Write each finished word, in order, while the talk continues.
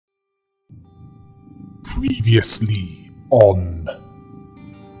Previously on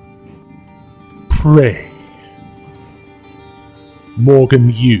Prey. Morgan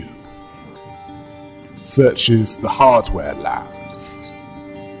Yu searches the hardware labs,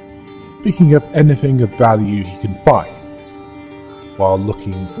 picking up anything of value he can find while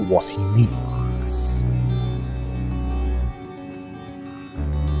looking for what he needs.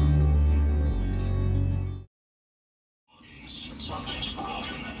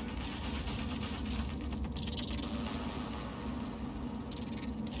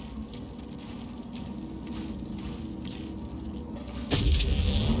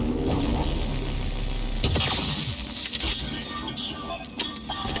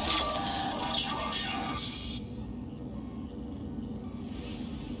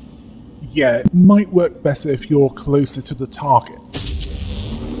 Yeah, it might work better if you're closer to the targets.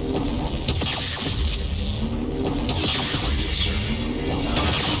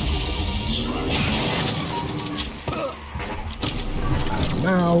 And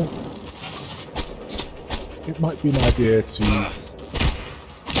now, it might be an idea to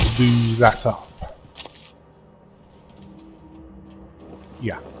glue that up.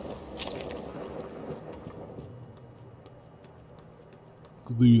 Yeah.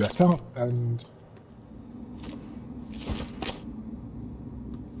 Glue that up and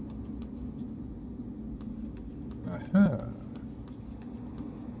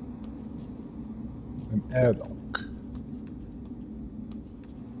an airlock.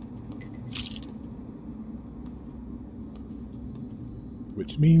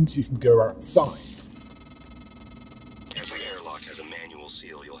 Which means you can go outside. Every airlock has a manual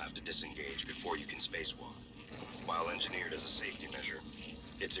seal you'll have to disengage before you can spacewalk. While engineered as a safety measure,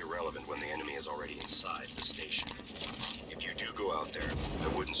 it's irrelevant when the enemy is already inside the station. If you do go out there, I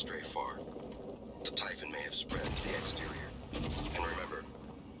wouldn't stray far. The Typhon may have spread to the exterior. And remember,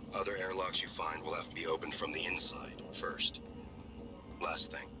 other airlocks you find will have to be opened from the inside first. Last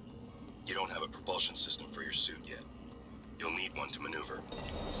thing, you don't have a propulsion system for your suit yet. You'll need one to maneuver.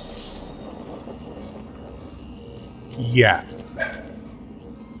 Yeah.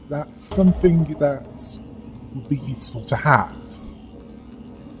 That's something that would be useful to have.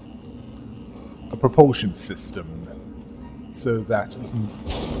 A propulsion system so that we can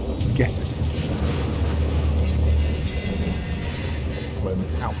get it when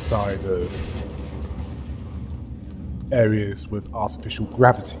outside of areas with artificial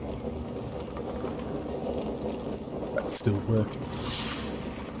gravity that's still working.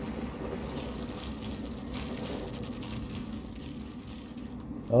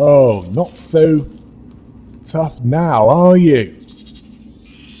 Oh, not so tough now, are you?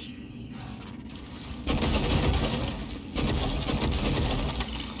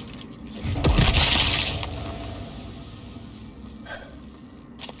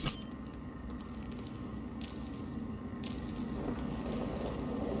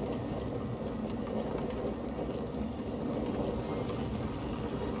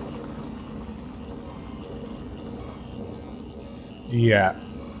 Yeah,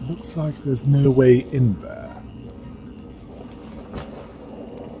 looks like there's no way in there.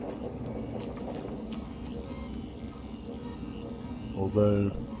 Although,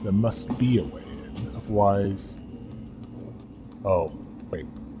 there must be a way in, otherwise... Oh, wait.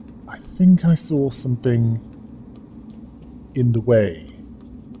 I think I saw something in the way.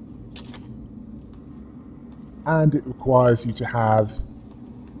 And it requires you to have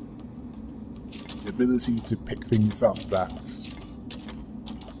the ability to pick things up that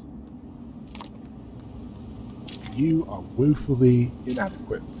you are woefully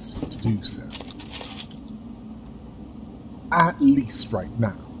inadequate to do so. At least right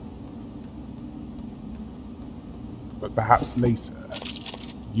now. But perhaps later,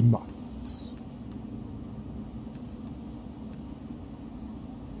 you might.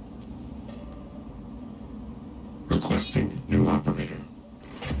 Requesting new operator.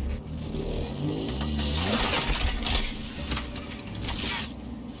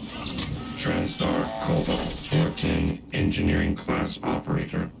 TranStar Cobalt 410 engineering class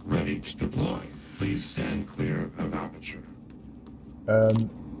operator ready to deploy. Please stand clear of aperture. You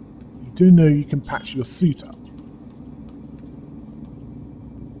do know you can patch your suit up.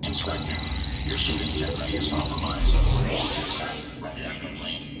 Inspector, your suit integrity is compromised. Ready to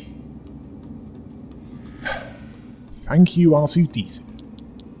complete. Thank you, R2-D2.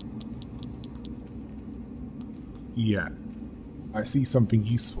 Yeah, I see something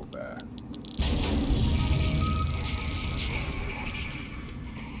useful there.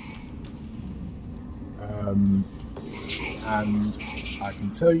 And I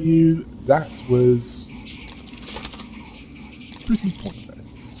can tell you that was pretty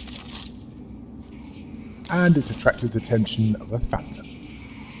pointless. and it attracted the attention of a phantom.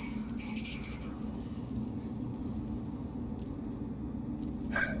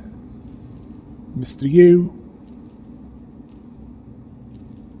 Mr. Yu,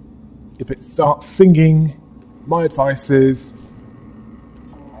 if it starts singing, my advice is,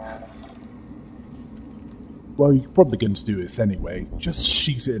 well, you're probably going to do this anyway, just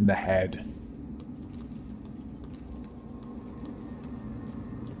shoot it in the head.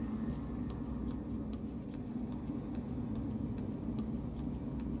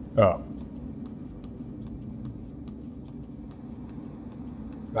 Oh.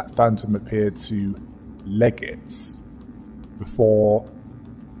 That phantom appeared to leg it before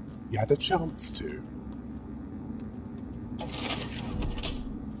you had a chance to.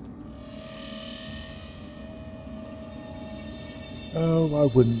 Oh,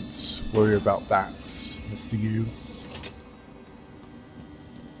 I wouldn't worry about that, Mr. Yu.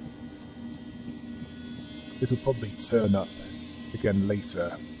 It'll probably turn up again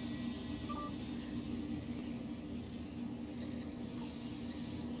later.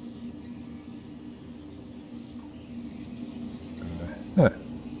 Huh.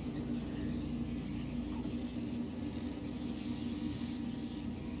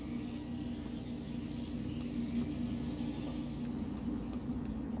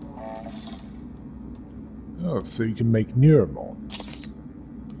 Oh, so you can make neuromons.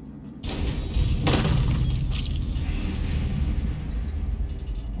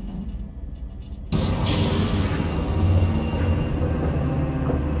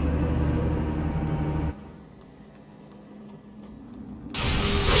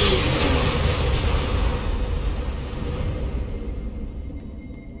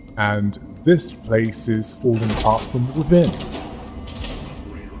 And this place is falling apart from within.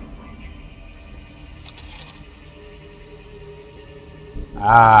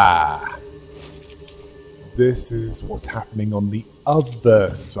 Ah, this is what's happening on the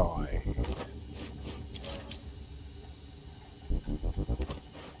other side.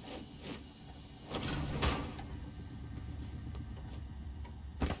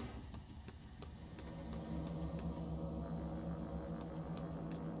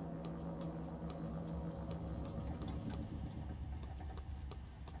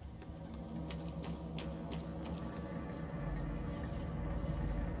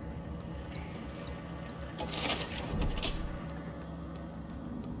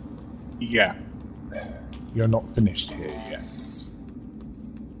 Yeah, you're not finished here yet.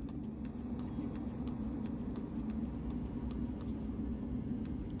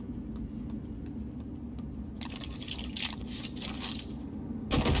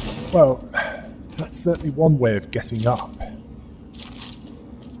 Well, that's certainly one way of getting up.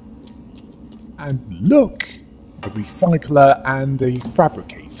 And look! A recycler and a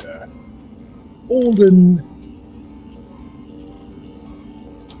fabricator. All in...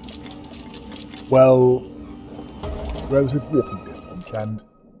 well, relative walking distance, and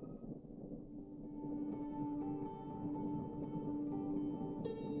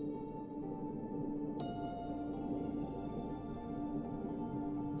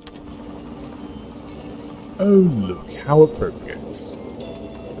oh look, how appropriate.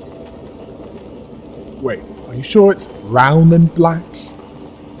 Wait, are you sure it's brown and black?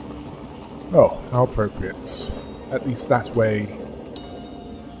 Oh, how appropriate. At least that way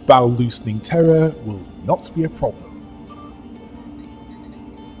bowel-loosening terror will not be a problem.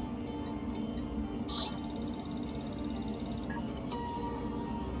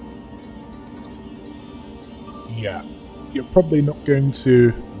 Yeah, you're probably not going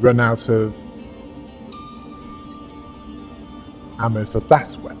to run out of ammo for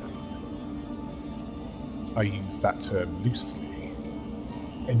that weapon. I use that term loosely.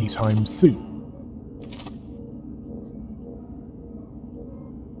 Anytime soon.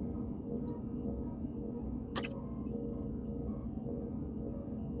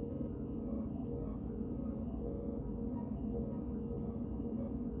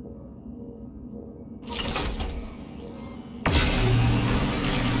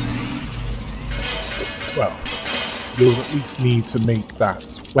 Well, you'll at least need to make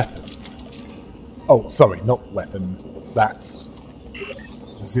that weapon. Oh, sorry, not weapon. That's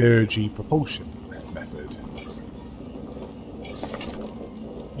zero-G propulsion method.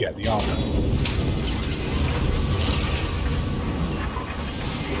 Yeah, the artifacts.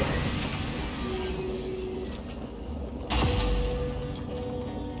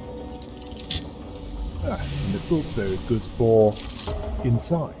 And it's also good for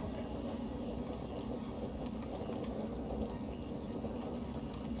inside.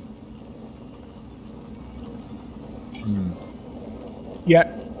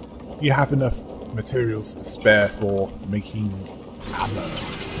 Yeah, you have enough materials to spare for making ammo.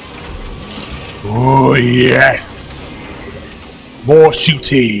 Oh yes! More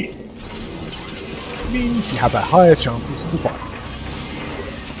shooty! Means you have a higher chance of survival.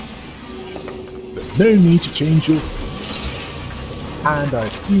 So no need to change your suit. And I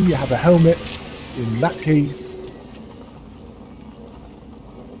assume you have a helmet. In that case...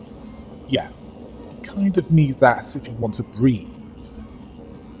 yeah. Kind of need that if you want to breathe.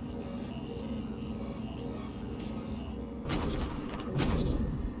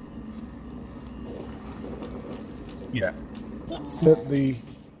 Yeah. Certainly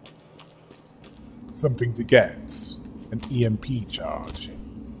something to get. An EMP charge.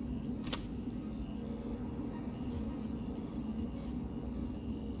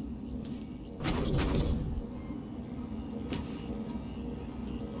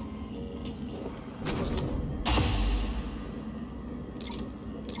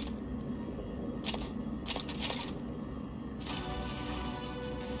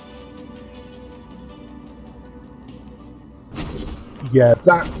 Yeah,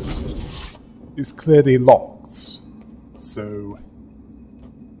 that is clearly locked, so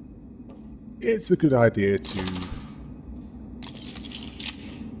it's a good idea to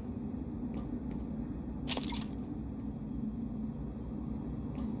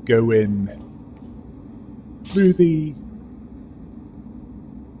go in through the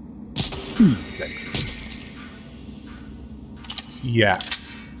food entrance. Yeah.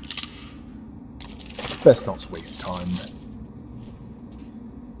 Best not to waste time.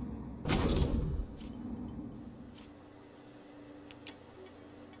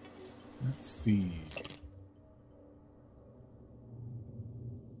 Let's see.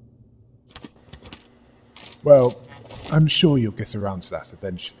 Well, I'm sure you'll get around to that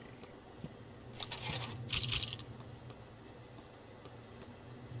eventually.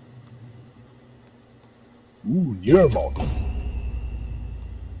 Ooh, neuromods.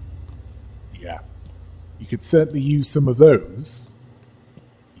 Yeah. You could certainly use some of those.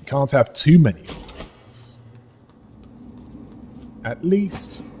 You can't have too many of those. At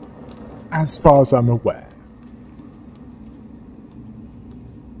least, as far as I'm aware.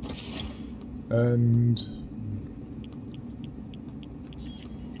 And...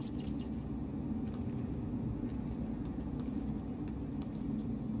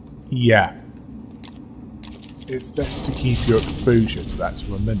 yeah. It's best to keep your exposure to that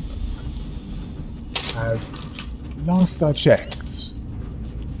to remember. As last I checked,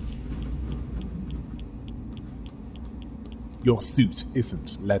 your suit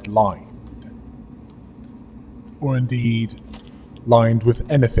isn't lead-lined. Or indeed, lined with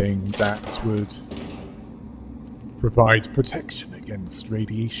anything that would provide protection against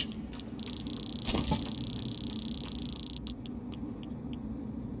radiation.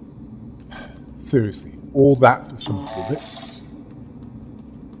 Seriously, all that for some bullets?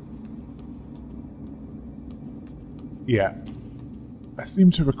 Yeah. I seem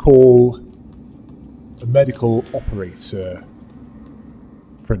to recall a medical operator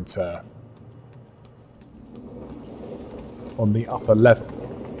printer on the upper level.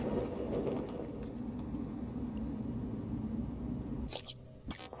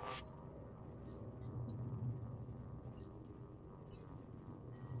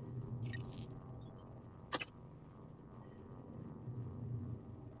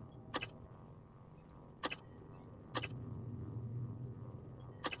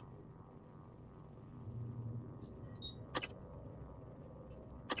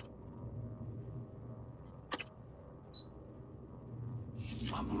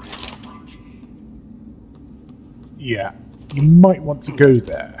 Yeah, you might want to go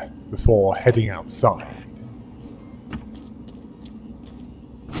there before heading outside.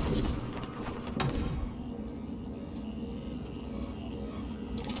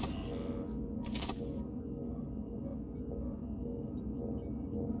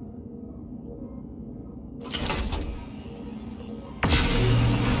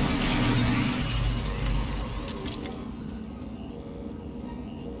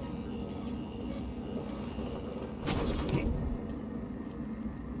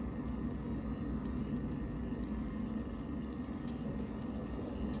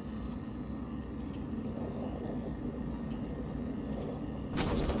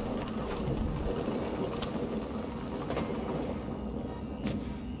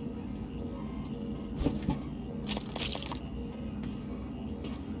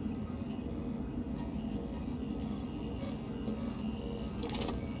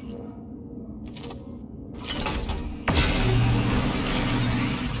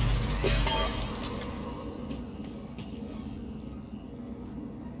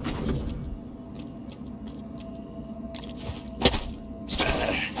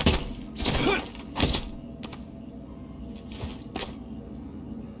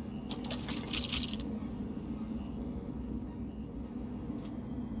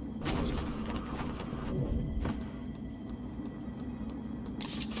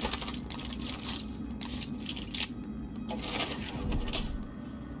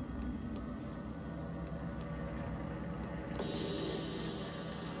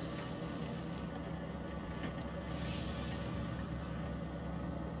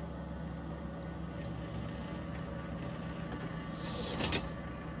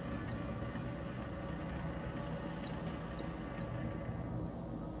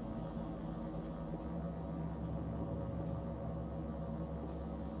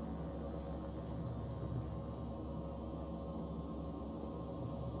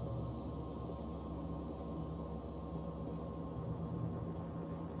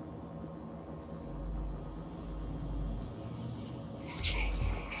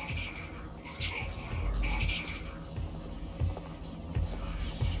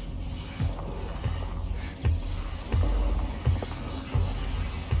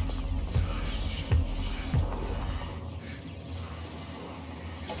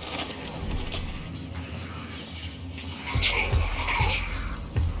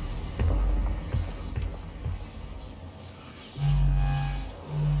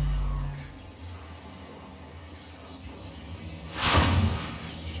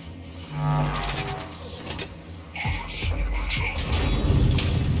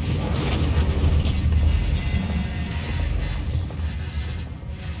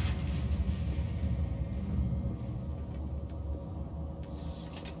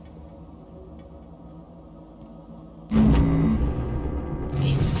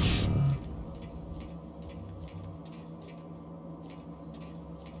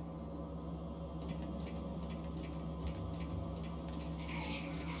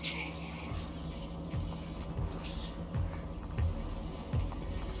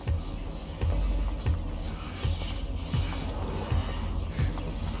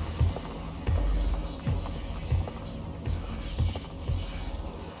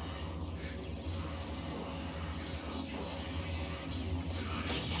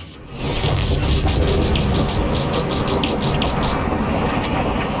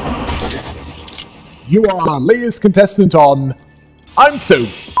 you are our latest contestant on I'm So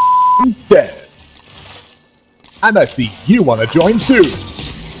F***ing Dead. And I see you want to join too.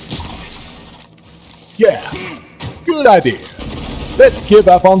 Yeah, good idea. Let's give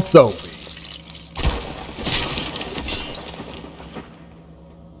up on Sophie.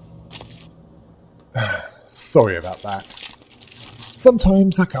 Sorry about that.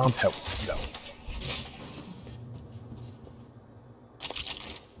 Sometimes I can't help myself.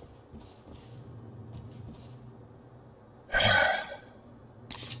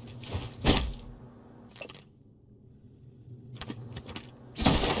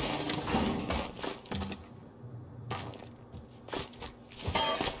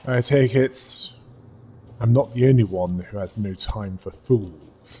 I take it I'm not the only one who has no time for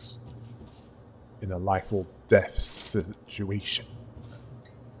fools in a life or death situation.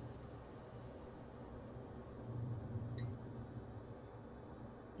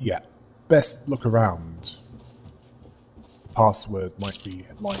 Yeah, best look around. The password might be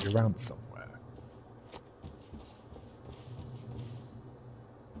lying around somewhere.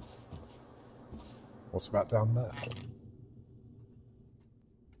 What about down there?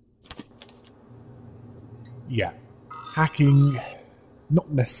 Yeah, hacking,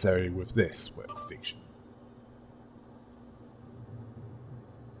 not necessary with this workstation.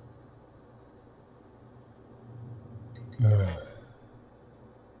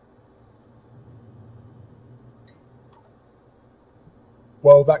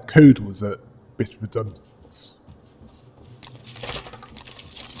 Well, that code was a bit redundant.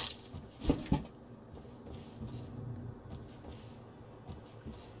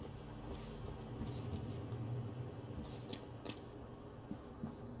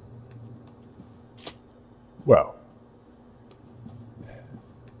 Well,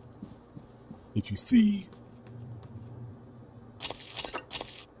 if you see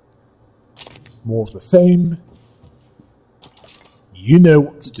more of the same, you know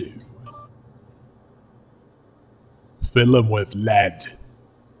what to do. Fill them with lead,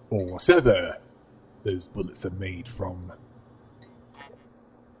 or whatever those bullets are made from.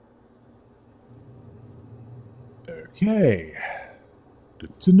 Okay,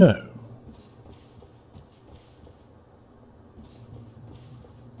 good to know.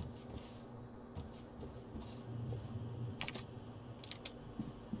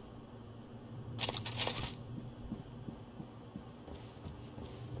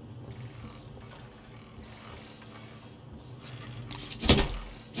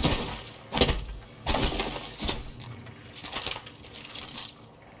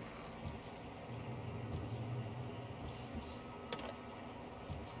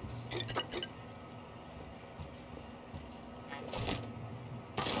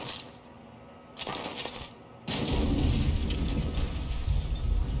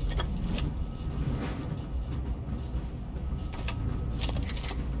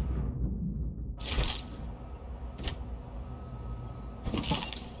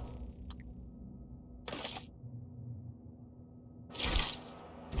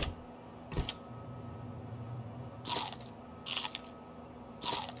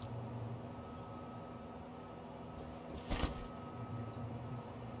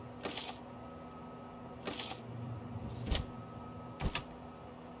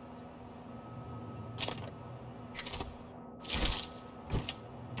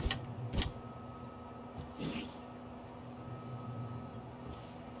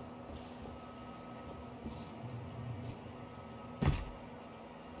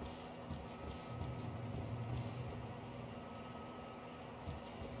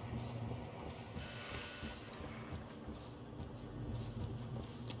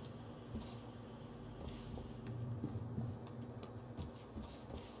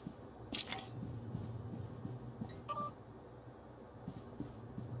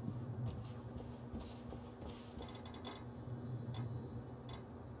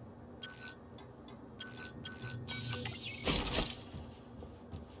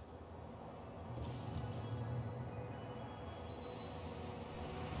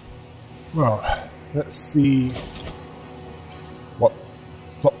 Well, let's see what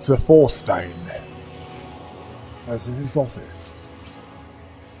Dr. Forstein has in his office.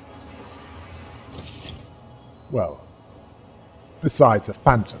 Well, besides a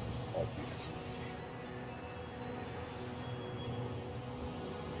phantom, obviously.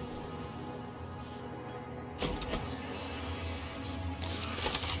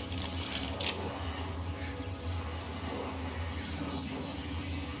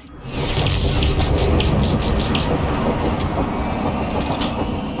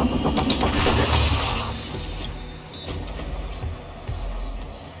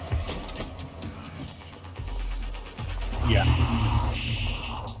 Yeah.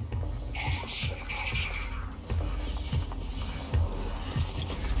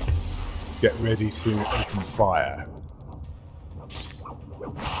 Get ready to open fire.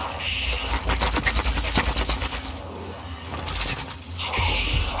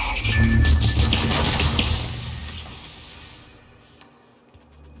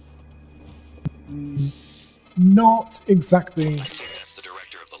 Not exactly. That's the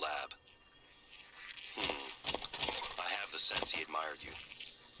director of the lab. I have the sense he admired you.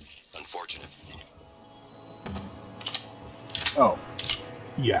 Unfortunate. Oh,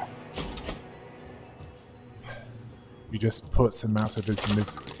 yeah. You just puts him out of his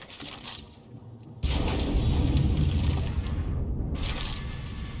misery.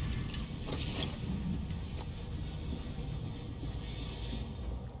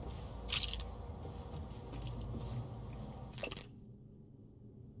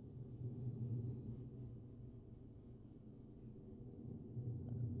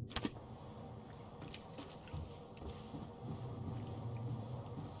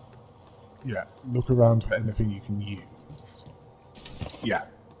 Yeah, look around for anything you can use. Yeah.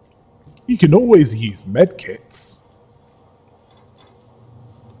 You can always use medkits.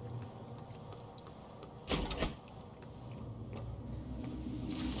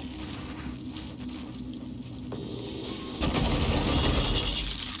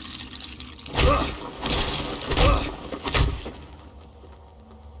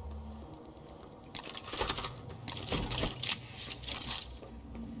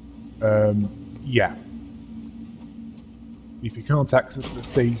 Yeah. If you can't access the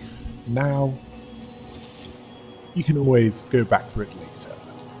safe now, you can always go back for it later.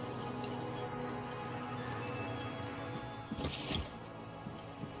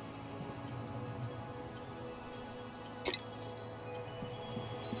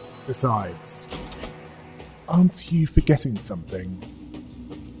 Besides, aren't you forgetting something?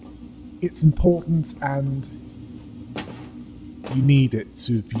 It's important and you need it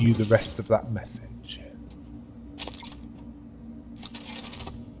to view the rest of that message.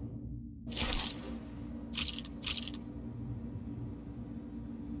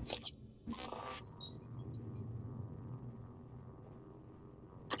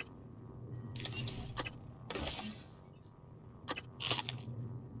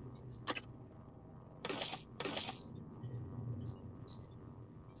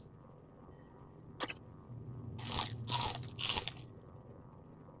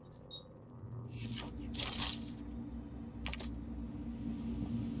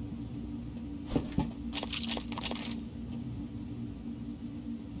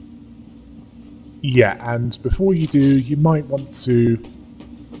 Yeah, and before you do, you might want to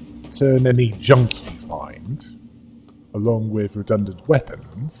turn any junk you find, along with redundant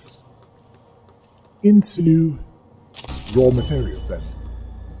weapons, into raw materials then.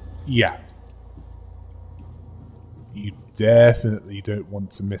 Yeah. You definitely don't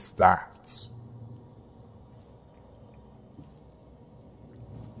want to miss that.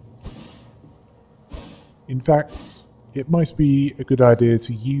 In fact, it might be a good idea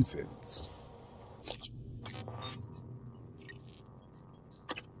to use it.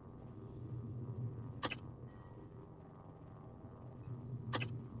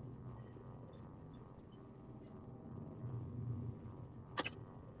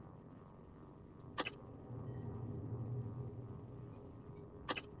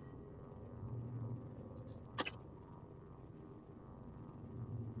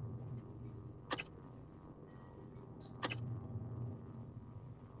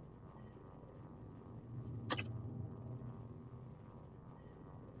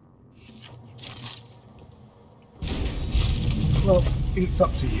 Well, it's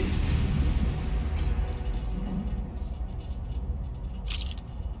up to you.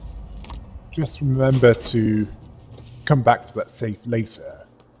 Just remember to come back for that safe later,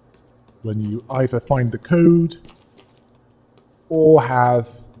 when you either find the code or have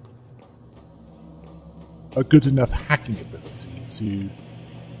a good enough hacking ability to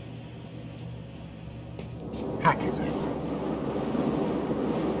hack it open.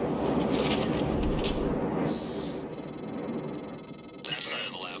 That side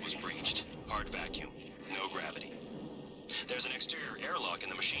of the lab was breached. Hard vacuum. No gravity. There's an exterior airlock in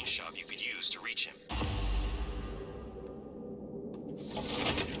the machine shop you could use to reach him.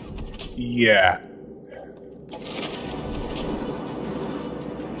 Yeah.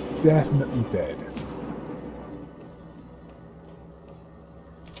 Definitely dead.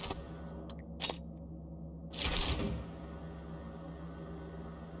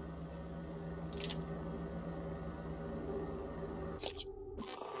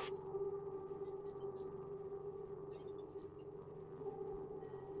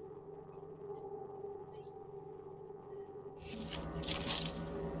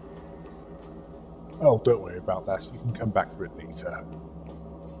 Oh, don't worry about that. You can come back for it later.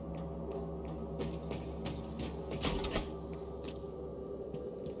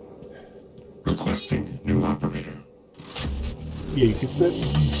 Requesting new operator. Yeah, you could certainly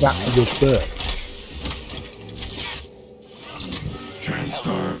use that for your birds.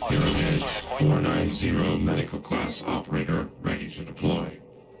 TranStar Pyramid 490 medical class operator ready to deploy.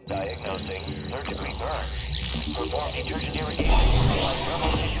 Diagnosing third-degree burns. Perform detergent irrigation by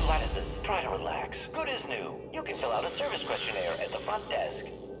thermal tissue lattices. Try to relax. Good as new. You can fill out a service questionnaire at the front desk.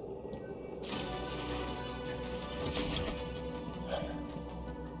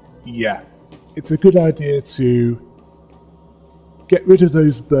 Yeah, it's a good idea to get rid of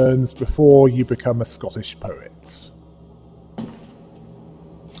those burns before you become a Scottish poet.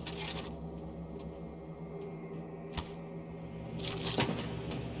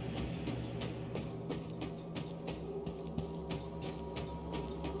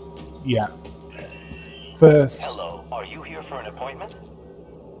 Yeah. First, Hello, are you here for an appointment?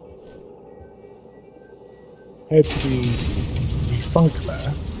 head to the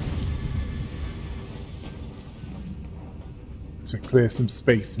recycler to clear some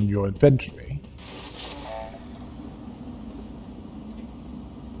space in your inventory.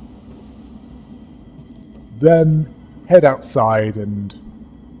 Then head outside and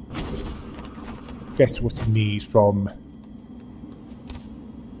get what you need from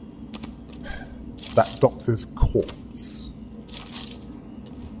that doctor's corpse.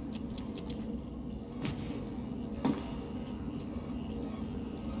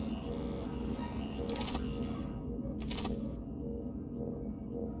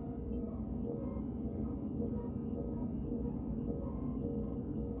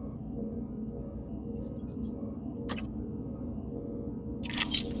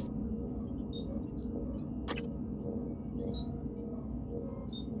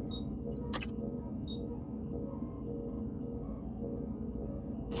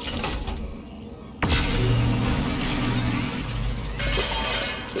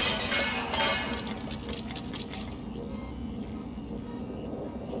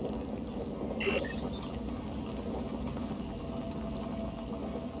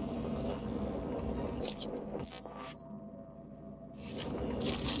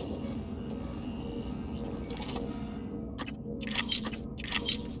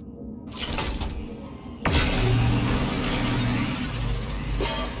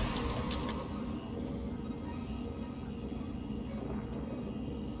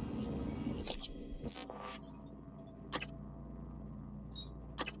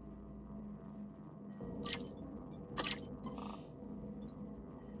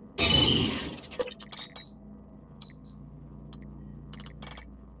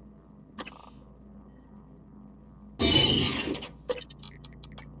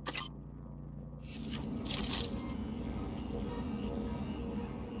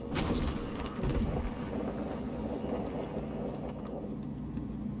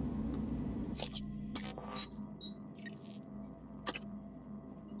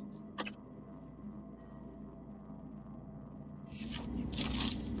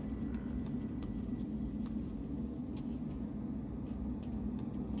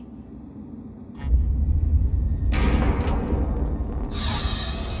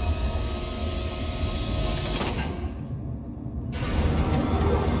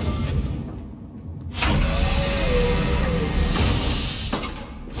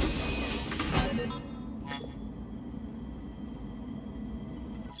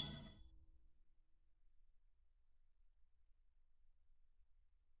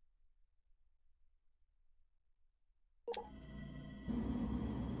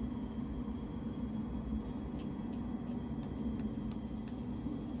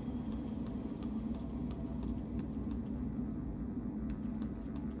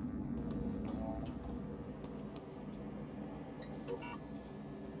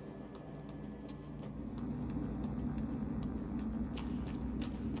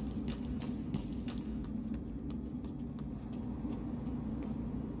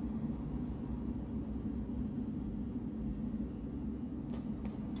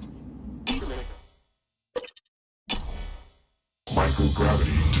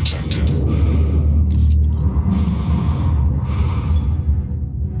 Microgravity detected.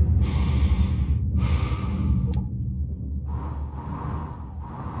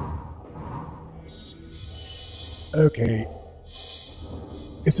 Okay.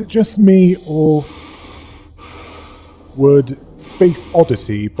 Is it just me, or would Space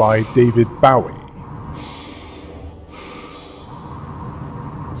Oddity by David Bowie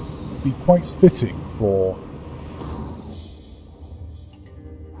be quite fitting for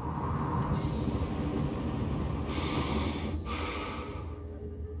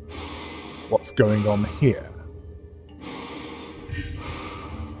what's going on here.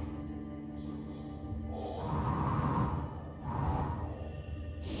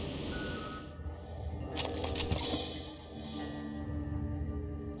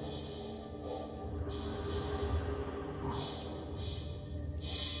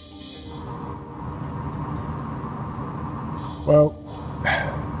 Well,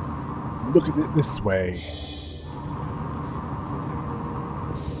 look at it this way.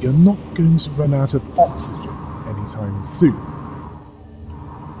 You're not going to run out of oxygen anytime soon.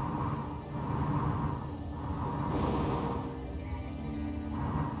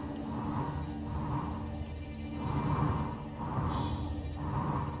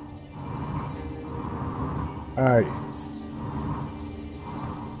 Ah, yes.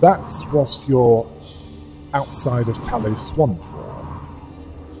 That's what you're outside of Talos I for.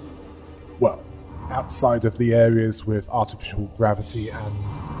 Well, outside of the areas with artificial gravity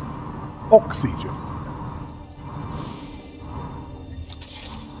and oxygen.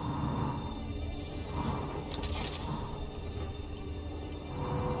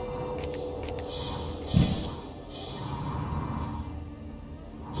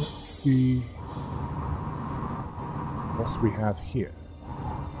 Let's see what we have here.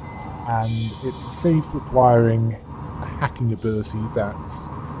 And it's a save requiring a hacking ability that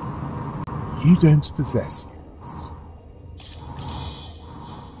you don't possess yet.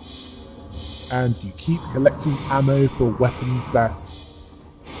 And you keep collecting ammo for weapons that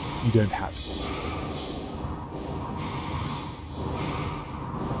you don't have yet.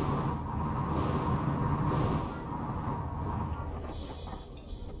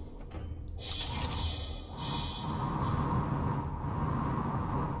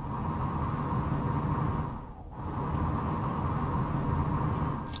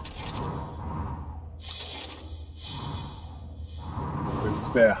 Those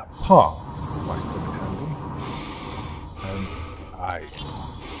spare parts might come in handy. And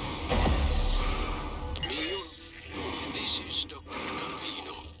eyes. This is Dr.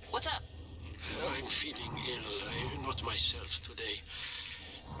 Calvino. What's up? I'm feeling ill. I'm not myself today.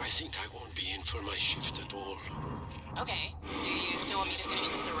 I think I won't be in for my shift at all. Okay. Do you still want me to finish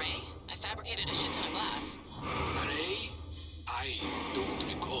this array? I fabricated a shit ton of glass. Array? I don't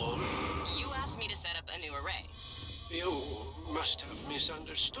recall. You asked me to set up a new array. You must have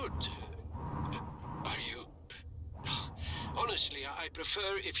misunderstood. Are you... Honestly, I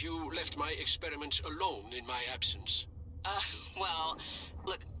prefer if you left my experiments alone in my absence. Well,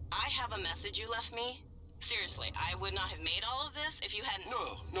 look, I have a message you left me. Seriously, I would not have made all of this if you hadn't...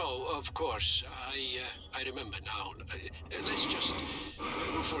 No, of course. I remember now. Let's just,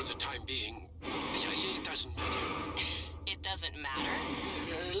 for the time being, it doesn't matter. It doesn't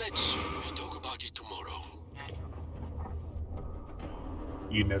matter? Let's talk about it tomorrow.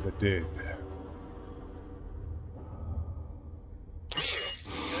 You never did.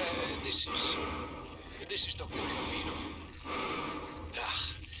 This is Dr. Calvino.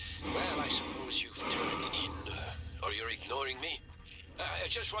 Well, I suppose you've turned in, or you're ignoring me. I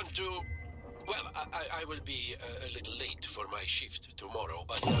just want to... Well, I will be a little late for my shift tomorrow,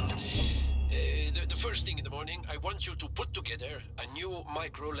 but the first thing in the morning, I want you to put together a new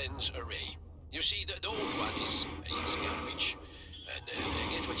micro-lens array. You see, the old one it's garbage. And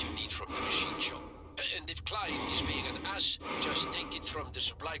get what you need from the machine shop. And if Clive is being an ass, just take it from the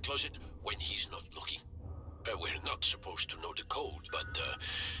supply closet when he's not looking. We're not supposed to know the code, but,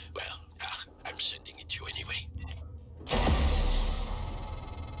 I'm sending it to you anyway.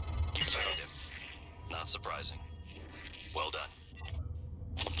 You found him. Not surprising. Well done.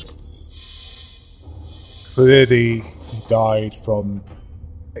 Clearly, he died from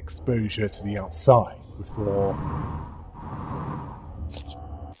exposure to the outside before...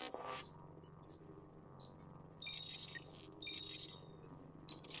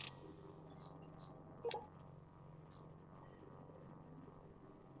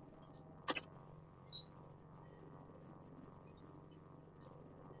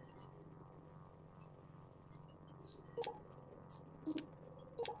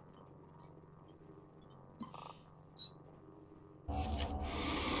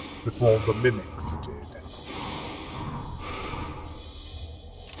 before the mimics did.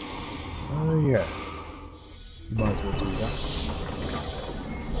 Oh yes, you might as well do that.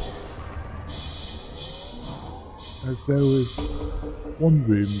 As there was one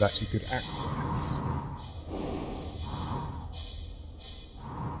room that you could access.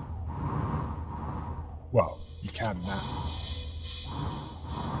 Well, you can now.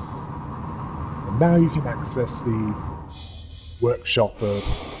 And now you can access the workshop of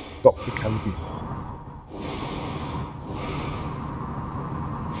Dr. Calvino.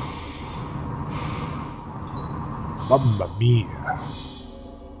 Mamma mia.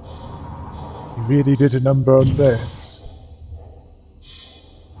 He really did a number on this.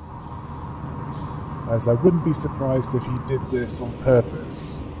 As I wouldn't be surprised if he did this on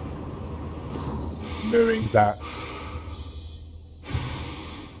purpose. Knowing that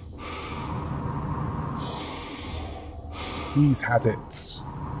he's had it.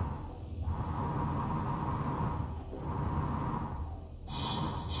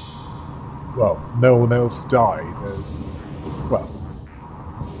 Well, no one else died as... well,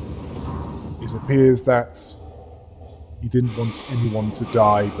 it appears that he didn't want anyone to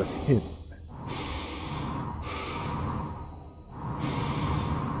die but him.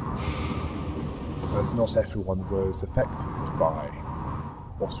 As not everyone was affected by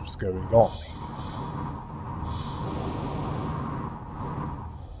what was going on here.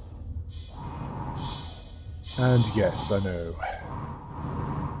 And yes, I know.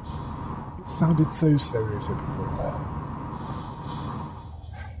 It sounded so stereotypical.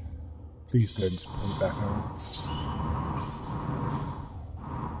 Please don't point that out.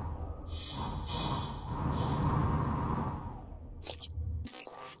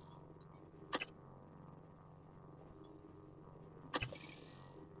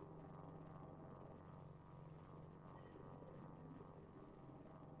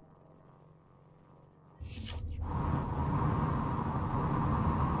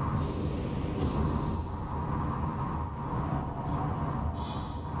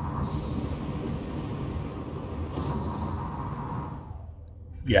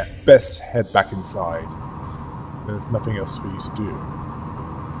 Yeah, best head back inside. There's nothing else for you to do.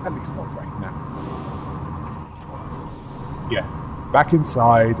 At least not right now. Yeah, back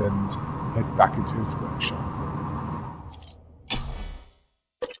inside and head back into his workshop.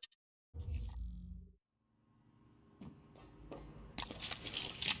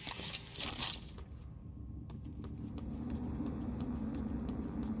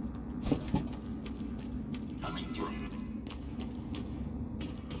 Coming through.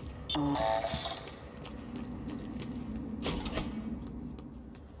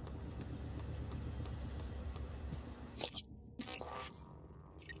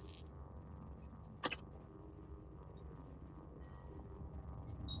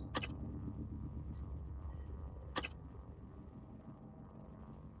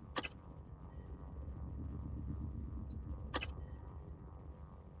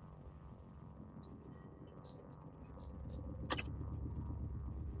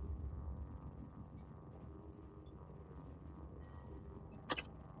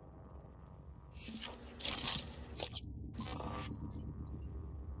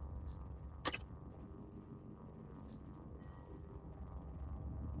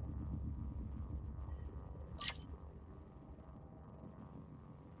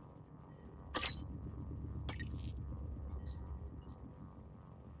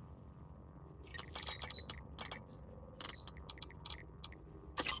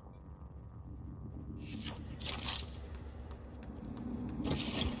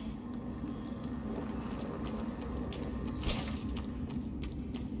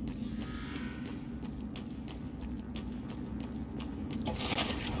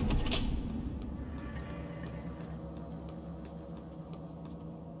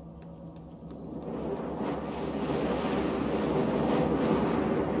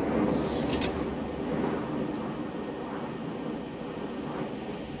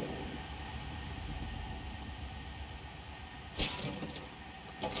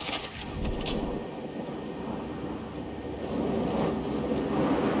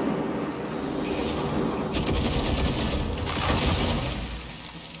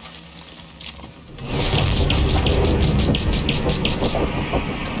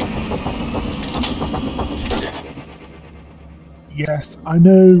 Yes, I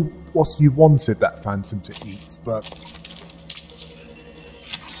know what you wanted that phantom to eat, but...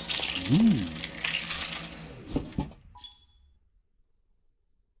 Ooh.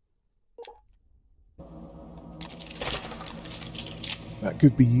 That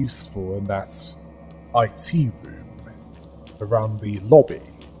could be useful in that IT room around the lobby.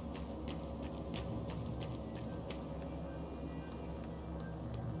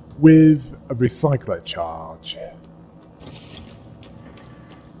 With a recycler charge.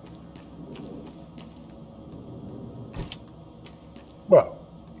 Well,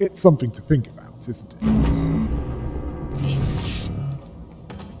 it's something to think about, isn't it?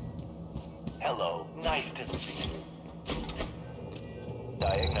 Hello, nice to see you.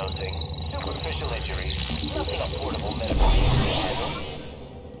 Diagnosing superficial injuries. Nothing a portable medical team can handle.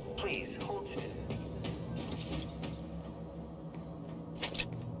 Please hold still.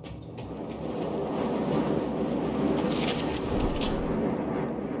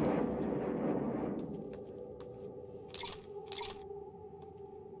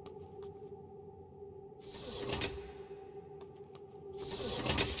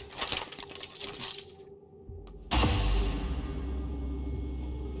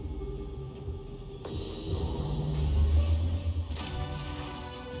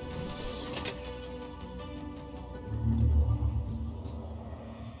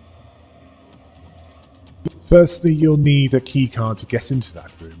 Firstly, you'll need a keycard to get into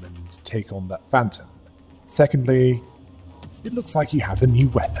that room and take on that phantom. Secondly, it looks like you have a new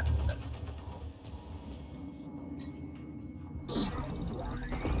weapon.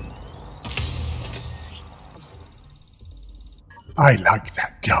 I like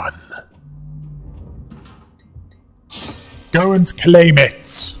that gun. Go and claim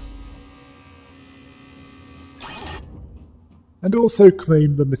it! And also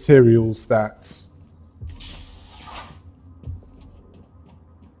claim the materials that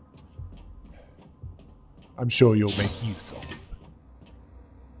I'm sure you'll make use of.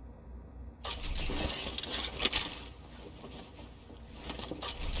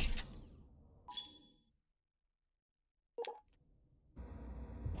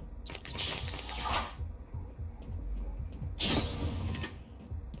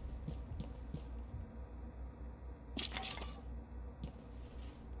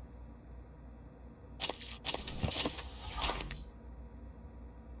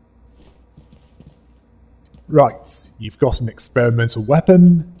 Right, you've got an experimental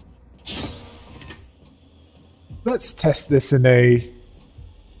weapon. Let's test this in a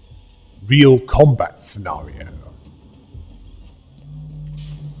real combat scenario.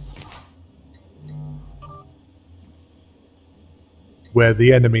 Where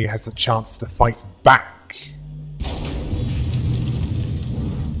the enemy has a chance to fight back.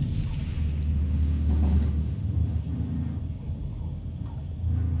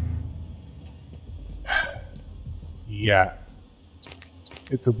 Yeah.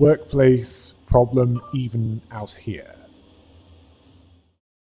 It's a workplace problem even out here.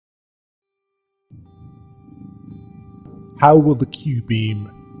 How will the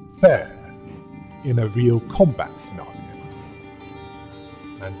Q-beam fare in a real combat scenario?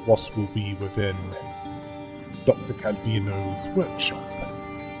 And what will be within Dr. Calvino's workshop?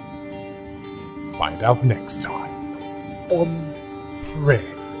 Find out next time on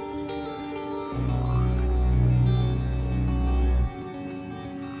Prey.